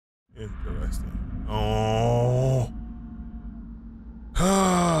Interesting. Oh.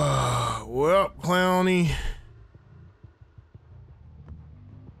 Well, Clowny.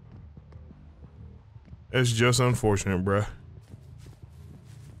 That's just unfortunate, bruh.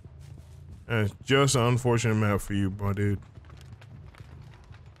 That's just an unfortunate map for you, my dude.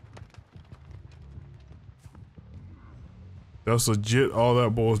 That's legit all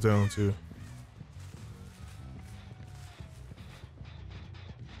that boils down to.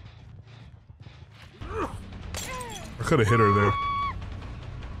 I could have hit her there.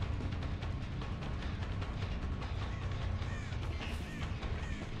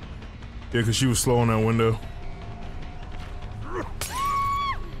 Yeah, because she was slow in that window.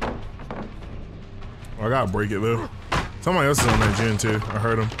 Oh, I gotta break it though. Somebody else is on that gen too. I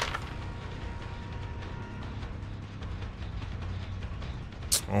heard him.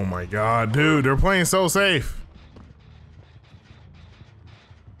 Oh my god, dude, they're playing so safe.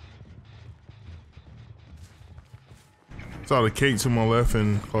 Saw the cake to my left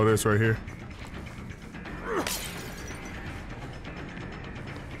and Claudette's right here.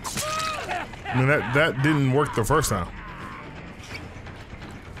 I mean, that didn't work the first time.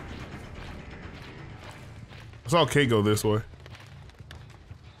 I saw Kate go this way.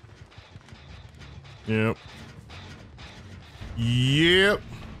 Yep. Yep.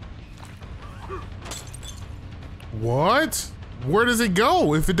 What? Where does it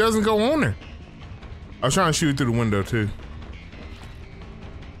go if it doesn't go on there? I was trying to shoot through the window too.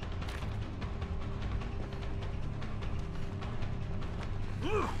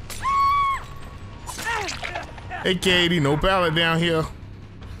 Hey Katie, no ballot down here.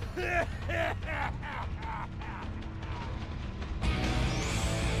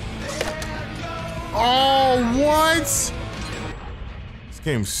 Oh, what? This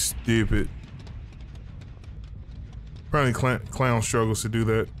game's stupid. Apparently clown struggles to do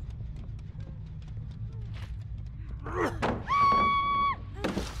that.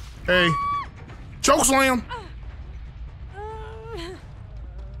 Hey, choke slam.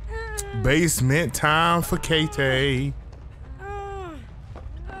 Basement time for Katie.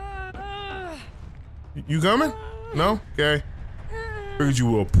 You coming? No? Okay. Figured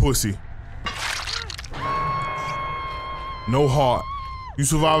you were a pussy. No heart. You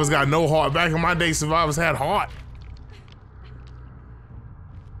survivors got no heart. Back in my day, survivors had heart.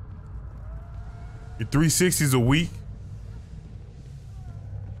 Your 360s a week.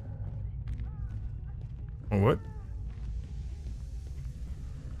 Oh, what?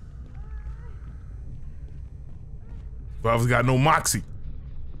 Survivors got no moxie.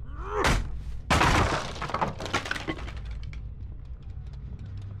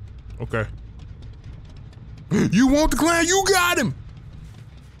 Okay. You want the clan? You got him!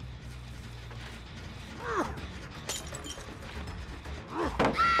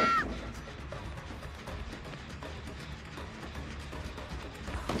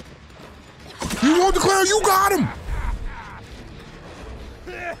 You want the clan? You got him!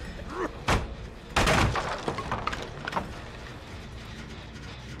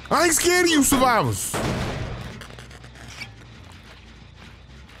 I ain't scared of you survivors.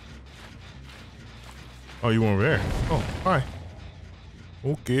 Oh, you over there? Oh, hi.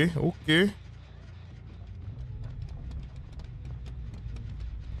 Okay, okay.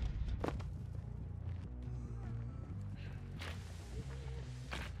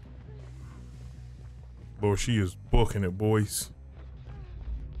 Lord, she is booking it, boys.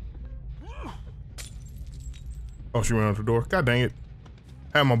 Oh, she ran out the door. God dang it.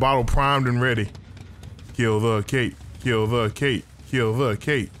 Had my bottle primed and ready. Kill the Kate. Kill the Kate. Kill the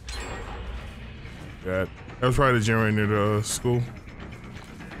Kate. That was probably the generator near the school.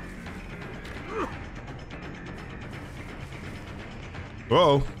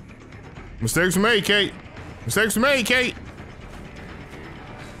 Uh-oh. Mistakes were made, Kate. Mistakes were made, Kate.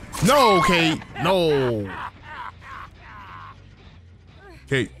 No, Kate. No.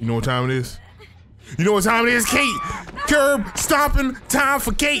 Kate, you know what time it is? You know what time it is, Kate? Curb stomping time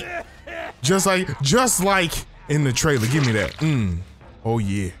for Kate. Just like in the trailer. Give me that. Oh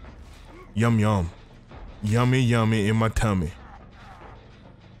yeah. Yum yum. Yummy yummy in my tummy.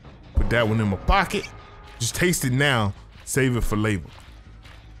 Put that one in my pocket. Just taste it now. Save it for later.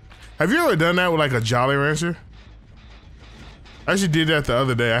 Have you ever done that with like a Jolly Rancher? I actually did that the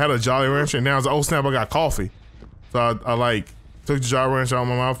other day. I had a Jolly Rancher and now it's like, oh snap, I got coffee. So I like took the Jolly Rancher out of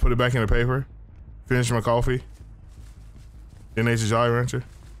my mouth, put it back in the paper, finished my coffee, then ate the Jolly Rancher.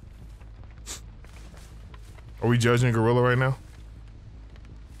 Are we judging Gorilla right now?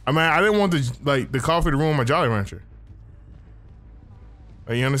 I mean, I didn't want the coffee to ruin my Jolly Rancher.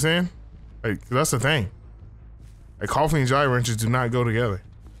 Like, you understand? Like, that's the thing. Like, coffee and Jolly Ranchers do not go together.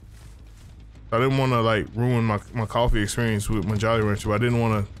 I didn't want to like ruin my coffee experience with my Jolly Rancher, but I didn't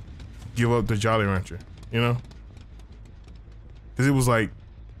want to give up the Jolly Rancher, you know? Cause it was like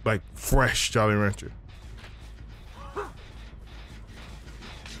fresh Jolly Rancher.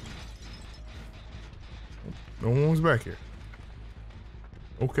 No one was back here.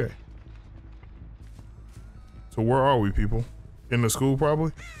 Okay. So where are we, people? In the school,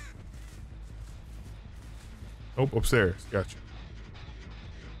 probably? Oh, upstairs. Gotcha.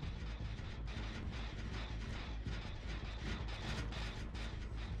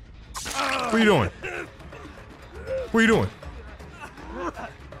 What are you doing? What are you doing?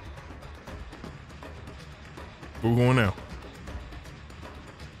 Where we going now?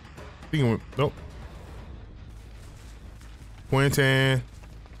 Nope. Quentin.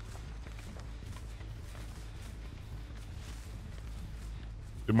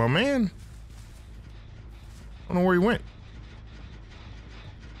 Did my man? I don't know where he went.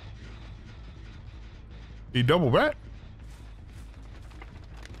 He double back?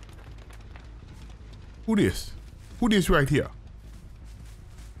 Who this? Who this right here?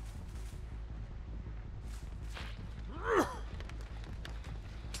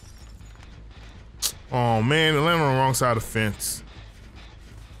 Oh man, it landed on the wrong side of the fence.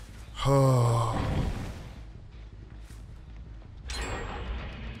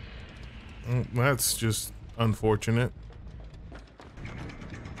 That's just unfortunate.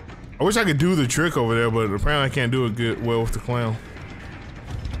 I wish I could do the trick over there, but apparently I can't do it well with the clown.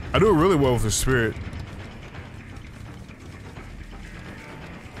 I do it really well with the spirit.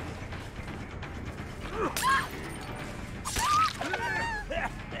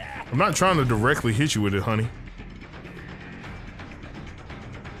 I'm not trying to directly hit you with it, honey.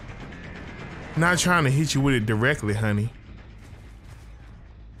 Not trying to hit you with it directly, honey.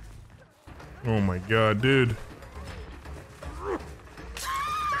 Oh my god, dude.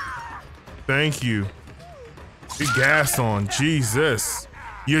 Thank you. Get gas on, Jesus.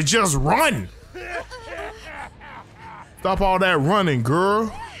 You just run. Stop all that running,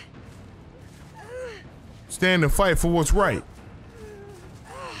 girl. Stand and fight for what's right.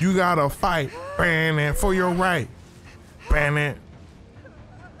 You gotta fight, ban for your right. Ban it.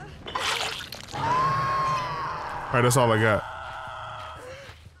 Alright, that's all I got.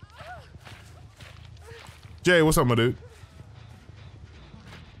 Jay, what's up, my dude?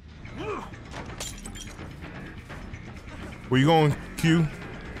 Where you going, Q?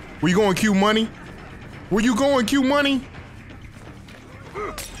 Where you going, Q Money? Where you going, Q Money?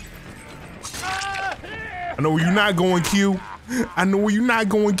 I know where you're not going, Q. I know where you're not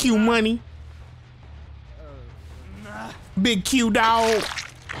going, Q Money. Big Q dog.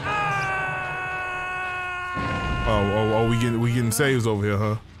 Oh, we getting saves over here,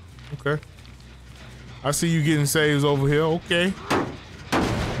 huh? Okay. I see you getting saves over here. Okay.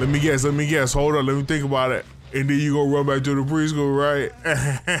 Let me guess. Hold on. Let me think about it. And then you gonna run back to the preschool, right?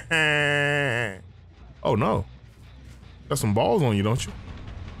 Oh no. Got some balls on you, don't you?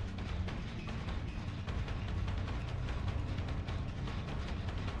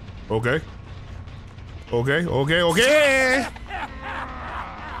 Okay. Okay.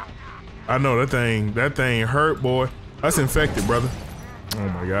 I know that thing hurt, boy. That's infected, brother. Oh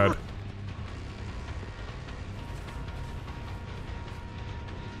my god.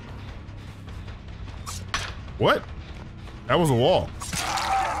 What? That was a wall.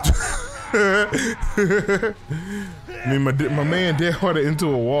 I mean, my man dead hearted into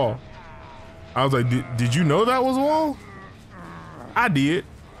a wall. I was like, did you know that was a wall? I did.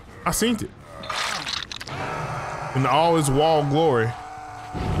 I seen it. In all its wall glory.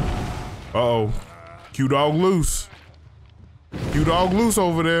 Uh-oh. Q-Dog loose. Q-Dog loose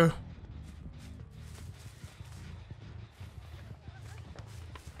over there.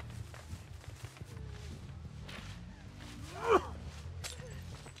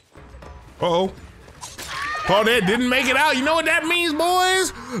 Uh-oh. Claudette didn't make it out. You know what that means,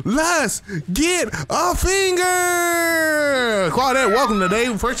 boys? Let's get a finger. Claudette, welcome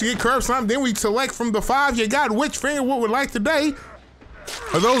today. First you get curb stomp, then we select from the 5 you got which finger what would like today.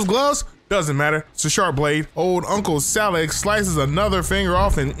 Are those gloves? Doesn't matter. It's a sharp blade. Old Uncle Salad slices another finger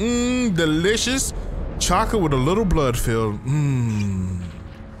off and delicious chocolate with a little blood filled.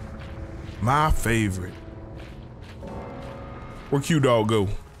 My favorite. Where Q-Dog go?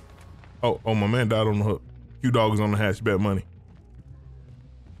 Oh, my man died on the hook. Q-Dog is on the hatch. Bet money.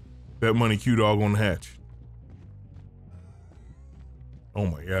 Bet money Q-Dog on the hatch. Oh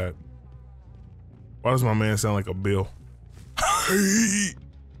my god. Why does my man sound like a Bill?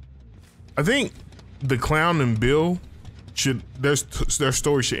 I think the clown and Bill should, their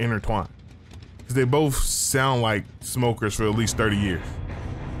story should intertwine. Because they both sound like smokers for at least 30 years.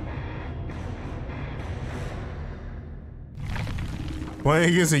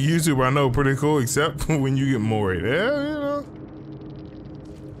 Playing against a YouTuber I know pretty cool, except when you get married. Yeah, you know.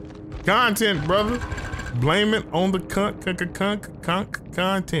 Content, brother. Blame it on the content.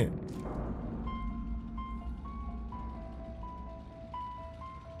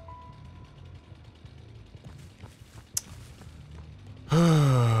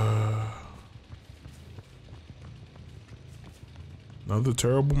 Another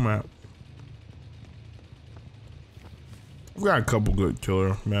terrible map. We got a couple good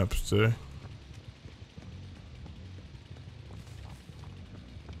killer maps today.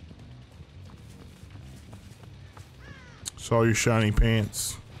 Saw your shiny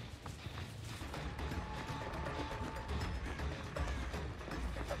pants.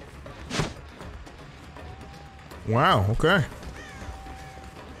 Wow, okay.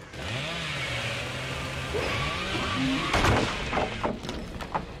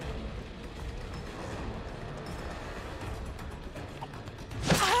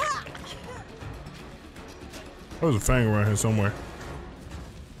 There's a fang around here somewhere.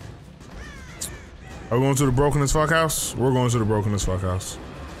 Are we going to the broken as fuck house? We're going to the broken as fuck house.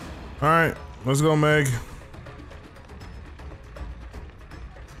 Alright, let's go, Meg.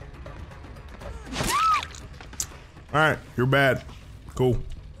 Alright, you're bad. Cool.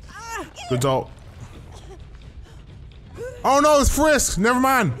 Good talk. Oh no, it's Frisk! Never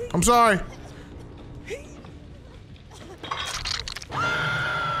mind. I'm sorry.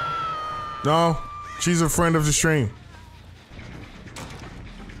 No. She's a friend of the stream.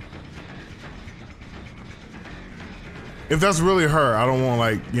 If that's really her, I don't want,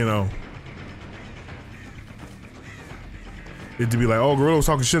 like, you know, it to be like, oh, Gorilla was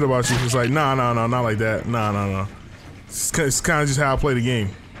talking shit about you. It's like, nah, not like that. Nah. It's kind of just how I play the game.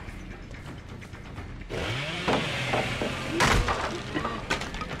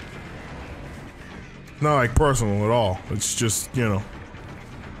 Not like personal at all. It's just, you know,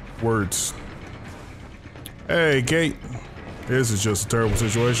 words. Hey, Kate. This is just a terrible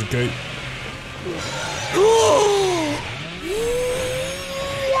situation, Kate.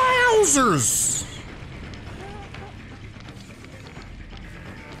 Wowzers!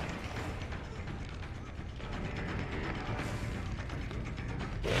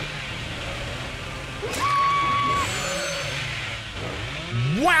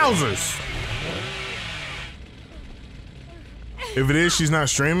 Wowzers! If it is, she's not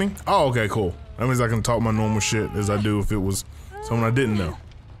streaming? Oh, okay, cool. That means I can talk my normal shit as I do if it was someone I didn't know.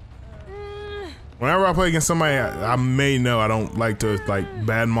 Whenever I play against somebody I may know, I don't like to, like,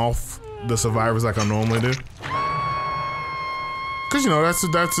 badmouth the survivors like I normally do. Cause, you know,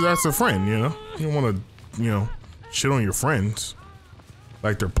 that's a friend, you know? You don't wanna, you know, shit on your friends.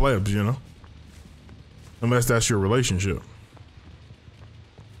 Like they're plebs, you know? Unless that's your relationship.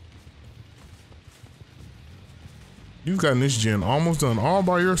 You've gotten this gen almost done all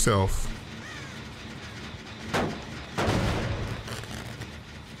by yourself.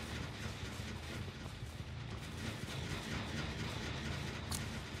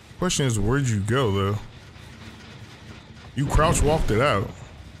 Question is, where'd you go, though? You crouch walked it out.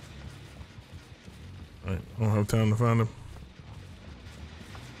 Alright, I don't have time to find him.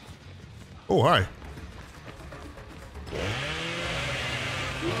 Oh, hi.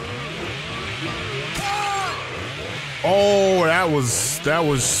 Oh, that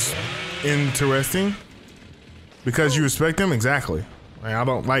was interesting. Because you respect them? Exactly. Like, I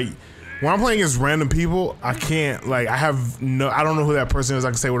don't like when I'm playing against random people, I can't, like, I don't know who that person is. I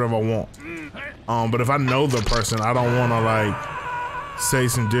can say whatever I want. But if I know the person, I don't want to, like, say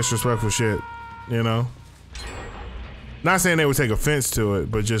some disrespectful shit, you know? Not saying they would take offense to it,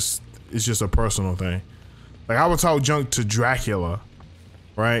 but it's just a personal thing. Like, I would talk junk to Dracula,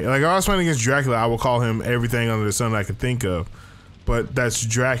 right? Like, if I was playing against Dracula, I would call him everything under the sun I could think of. But that's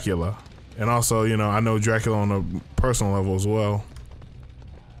Dracula. And also, you know, I know Dracula on a personal level as well.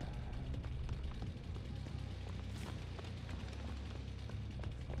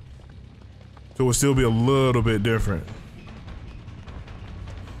 So it would still be a little bit different.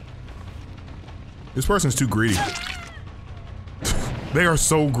 This person's too greedy. They are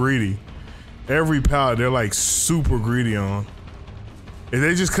so greedy. Every pallet they're like super greedy on. If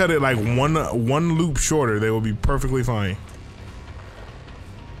they just cut it like one loop shorter, they will be perfectly fine.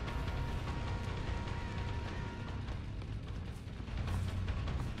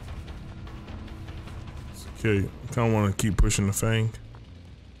 Okay, I kind of want to keep pushing the fang.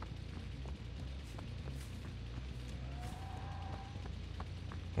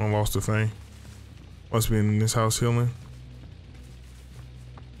 I lost the fang. Must be in this house healing.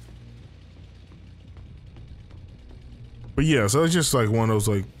 But yeah, so it's just like one of those,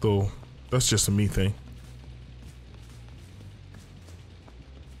 like, though, that's just a me thing.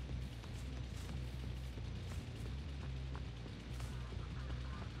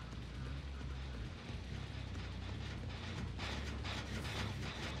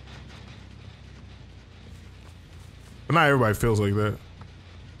 But not everybody feels like that.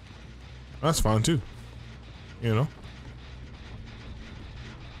 That's fine too. You know?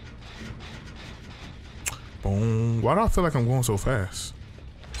 Boom. Why do I feel like I'm going so fast?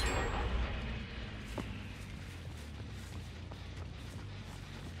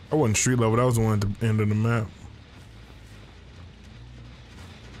 I wasn't street level, that was the one at the end of the map.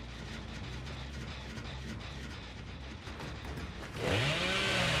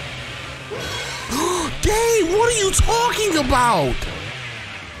 Game, what are you talking about?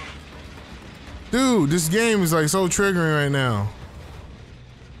 Dude, this game is like so triggering right now.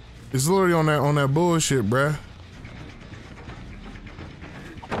 It's literally on that bullshit, bruh.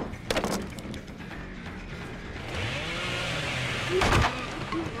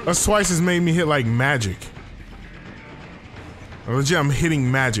 That's twice as made me hit like magic. Legit, I'm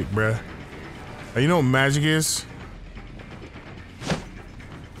hitting magic, bruh. You know what magic is?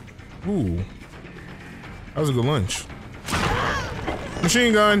 Ooh. That was a good lunch.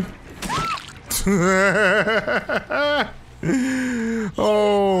 Machine gun.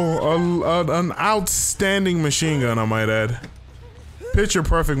 Oh, an outstanding machine gun, I might add. Picture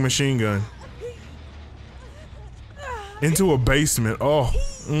perfect machine gun. Into a basement. Oh,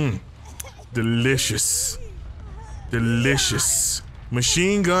 delicious. Delicious.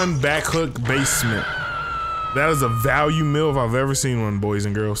 Machine gun back hook basement. That is a value meal if I've ever seen one, boys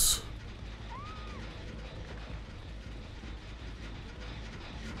and girls.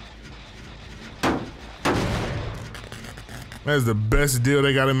 That is the best deal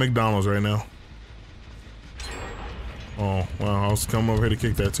they got at McDonald's right now. Oh, wow, I was coming over here to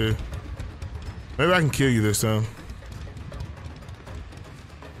kick that too. Maybe I can kill you this time.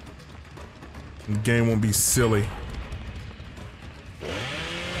 The game won't be silly.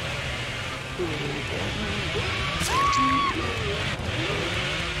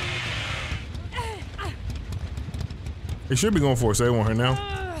 They should be going for a save on her now.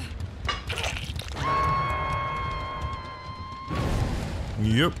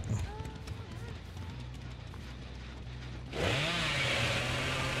 Yep.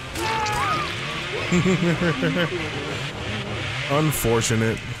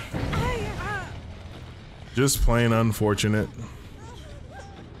 Unfortunate. Just plain unfortunate.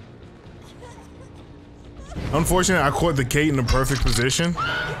 Unfortunate, I caught the Kate in the perfect position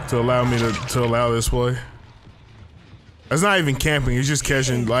to allow me to allow this play. That's not even camping, it's just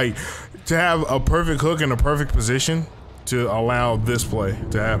catching, like, to have a perfect hook in a perfect position to allow this play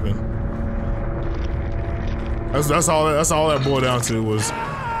to happen. That's all that boiled down to was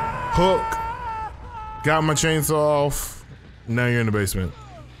hook, got my chainsaw off, now you're in the basement.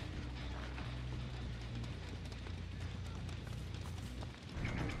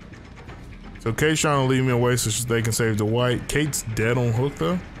 So Kate's trying to lead me away so they can save the white. Kate's dead on hook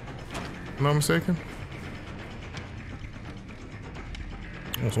though, if I'm not mistaken.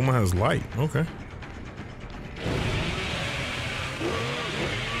 Oh, someone has light, okay.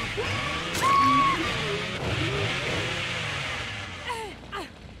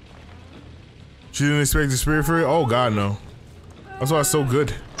 She didn't expect the spirit fury? Oh god, no. That's why it's so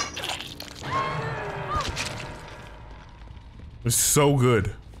good. It's so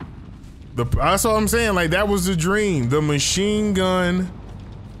good. That's all I'm saying, like that was the dream. The machine gun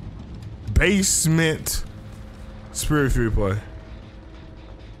basement spirit fury play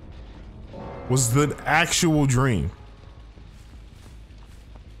was the actual dream.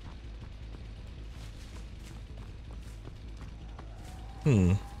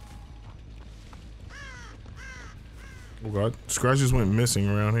 Oh god, scratches went missing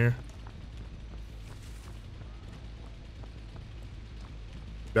around here.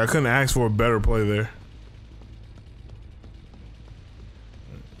 I couldn't ask for a better play there.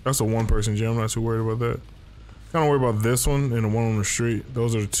 That's a one-person gym, I'm not too worried about that. Kinda worried about this one and the one on the street.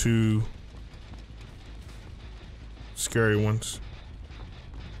 Those are the two scary ones.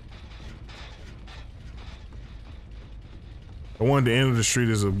 The one at the end of the street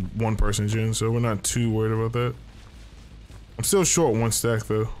is a one-person gym, so we're not too worried about that. I'm still short one stack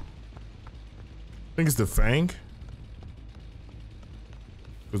though. I think it's the Fang.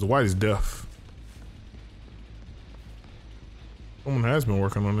 Because the white is deaf. Someone has been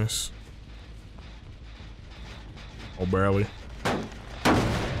working on this. Oh, barely.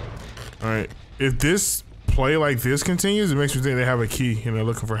 Alright. If this play like this continues, it makes me think they have a key and they're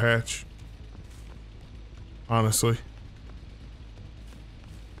looking for Hatch. Honestly.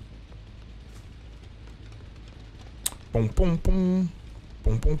 Boom, boom, boom.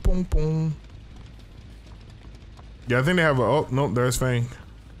 Boom, boom, boom, boom. Yeah, I think they have a. Oh, nope, there's Fang.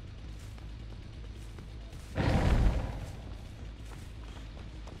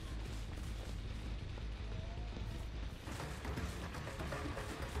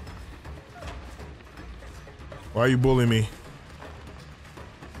 Why are you bullying me?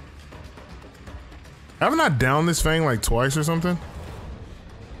 Haven't I downed this thing like twice or something?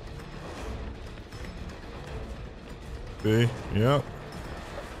 See? Yep.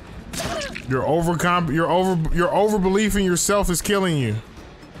 Your over belief in yourself is killing you.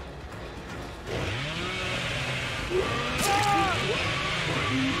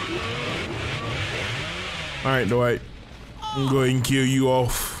 All right, Dwight. I'm gonna go ahead and kill you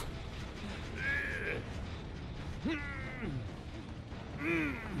off.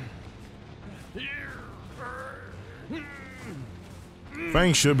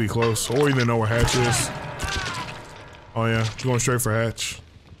 Fang should be close, or even know where Hatch is. Oh yeah, going straight for Hatch.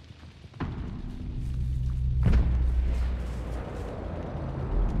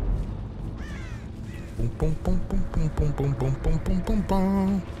 Boom, boom, boom, boom, boom, boom, boom, boom, boom, boom, boom,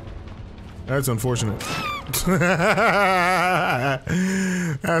 boom. That's unfortunate.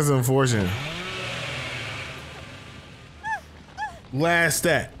 That's unfortunate. Last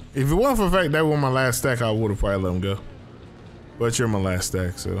stack. If it wasn't for the fact that was my last stack, I would have probably let him go. But you're my last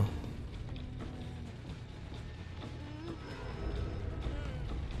stack, so.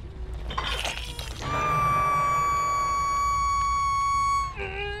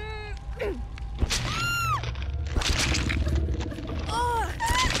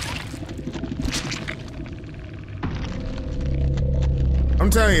 I'm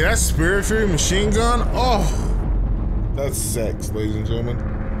telling you, that Spirit Fury machine gun, oh, that's sex, ladies and gentlemen.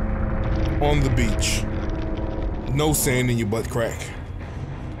 On the beach. No sand in your butt crack.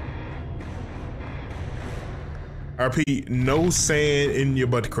 I repeat, no sand in your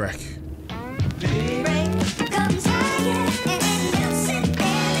butt crack.